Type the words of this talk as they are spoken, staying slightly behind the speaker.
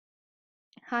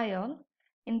Hi all,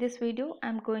 in this video I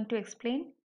am going to explain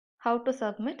how to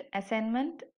submit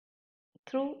assignment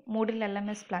through Moodle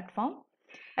LMS platform.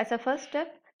 As a first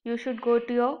step, you should go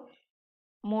to your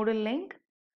Moodle link,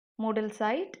 Moodle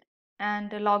site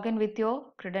and log in with your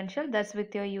credential, that's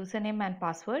with your username and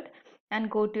password, and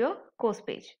go to your course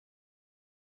page.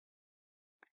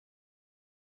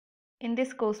 In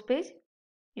this course page,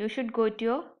 you should go to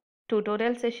your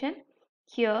tutorial session.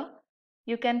 Here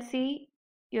you can see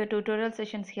your tutorial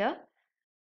sessions here.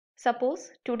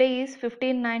 Suppose today is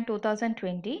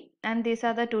 15/9/2020 and these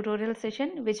are the tutorial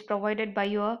session which provided by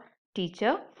your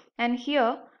teacher, and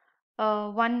here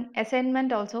one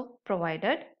assignment also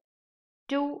provided.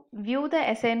 To view the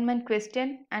assignment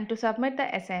question and to submit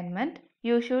the assignment,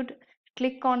 you should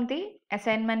click on the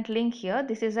assignment link here.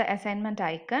 This is the assignment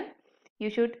icon. You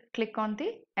should click on the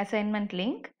assignment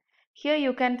link. Here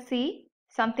you can see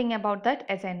something about that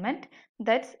assignment.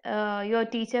 That's your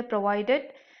teacher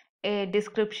provided a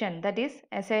description, that is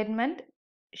assignment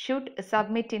should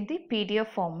submit in the PDF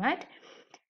format.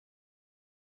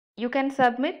 You can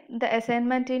submit the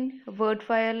assignment in Word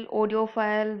file, audio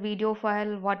file, video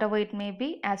file, whatever it may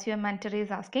be as your mentor is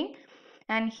asking,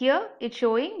 and here it's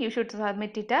showing you should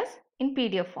submit it as in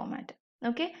PDF format.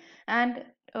 Okay, and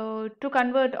to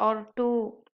convert or to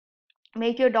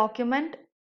make your document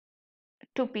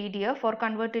to PDF or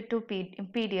convert it to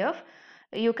PDF,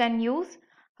 you can use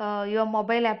your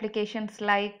mobile applications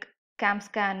like cam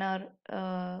scanner,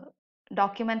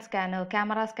 document scanner,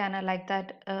 camera scanner, like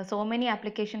that. So many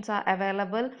applications are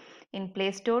available in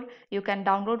Play Store. You can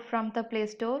download from the Play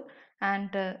Store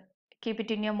and keep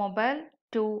it in your mobile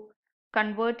to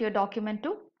convert your document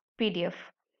to PDF.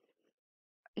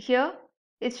 Here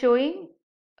it's showing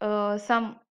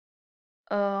some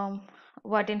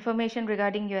what information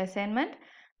regarding your assignment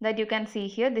that you can see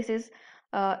here. This is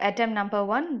attempt number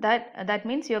 1. That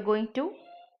means you are going to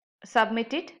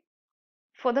submit it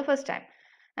for the first time,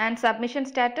 and submission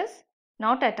status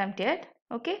not attempt yet.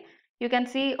 Okay, you can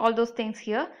see all those things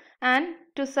here. And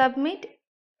to submit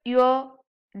your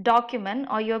document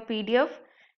or your PDF,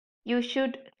 you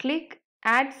should click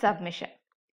add submission.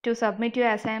 To submit your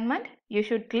assignment, you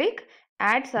should click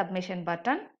add submission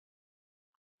button,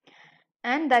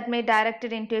 and that may direct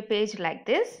it into a page like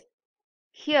this.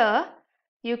 Here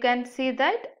you can see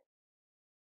that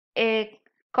a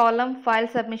column, file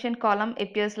submission column,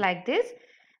 appears like this.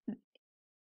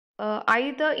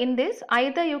 Either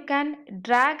you can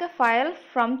drag a file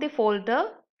from the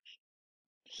folder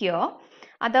here,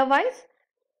 otherwise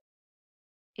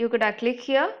you could click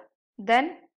here,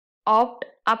 then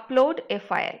upload a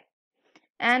file,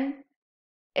 and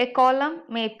a column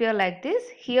may appear like this.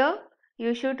 Here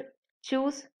you should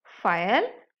choose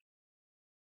file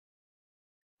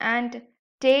and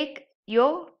take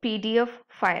your PDF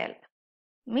file,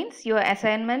 means your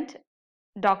assignment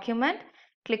document.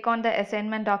 Click on the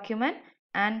assignment document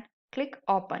and click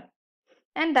open,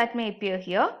 and that may appear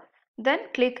here. Then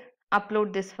click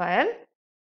upload this file.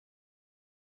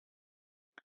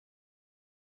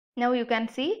 Now you can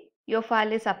see your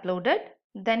file is uploaded.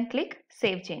 Then click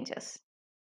save changes,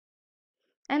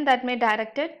 and that may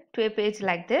direct it to a page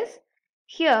like this.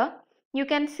 Here you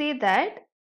can see that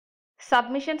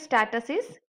submission status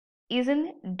is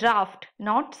in draft,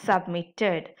 not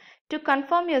submitted. To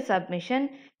confirm your submission,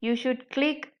 you should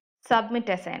click submit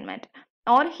assignment,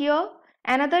 or here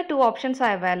another two options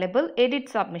are available. Edit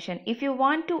submission. If you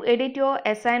want to edit your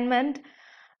assignment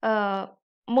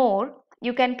more,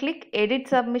 you can click edit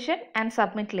submission and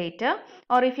submit later,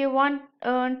 or if you want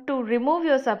to remove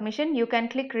your submission, you can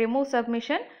click remove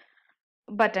submission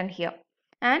button here.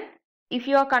 And if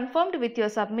you are confirmed with your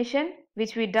submission,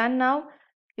 which we done now,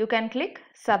 you can click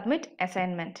submit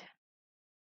assignment.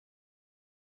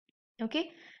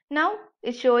 Okay, now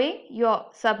it's showing your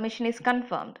submission is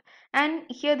confirmed, and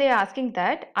here they are asking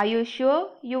that are you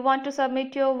sure you want to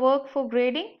submit your work for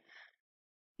grading?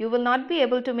 You will not be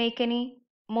able to make any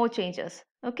more changes.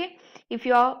 Okay, if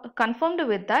you are confirmed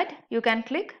with that, you can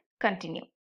click continue.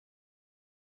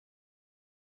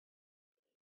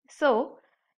 So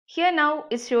here now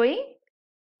is showing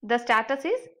the status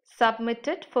is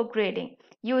submitted for grading.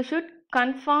 You should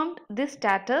confirm this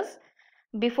status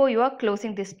before you are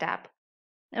closing this tab.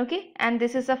 Okay, and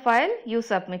this is a file you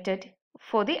submitted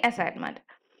for the assignment.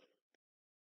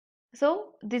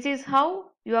 So this is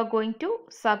how you are going to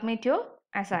submit your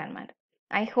assignment.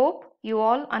 I hope you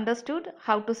all understood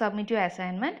how to submit your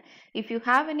assignment. If you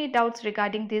have any doubts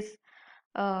regarding this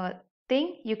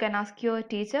thing, you can ask your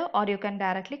teacher or you can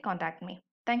directly contact me.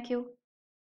 Thank you.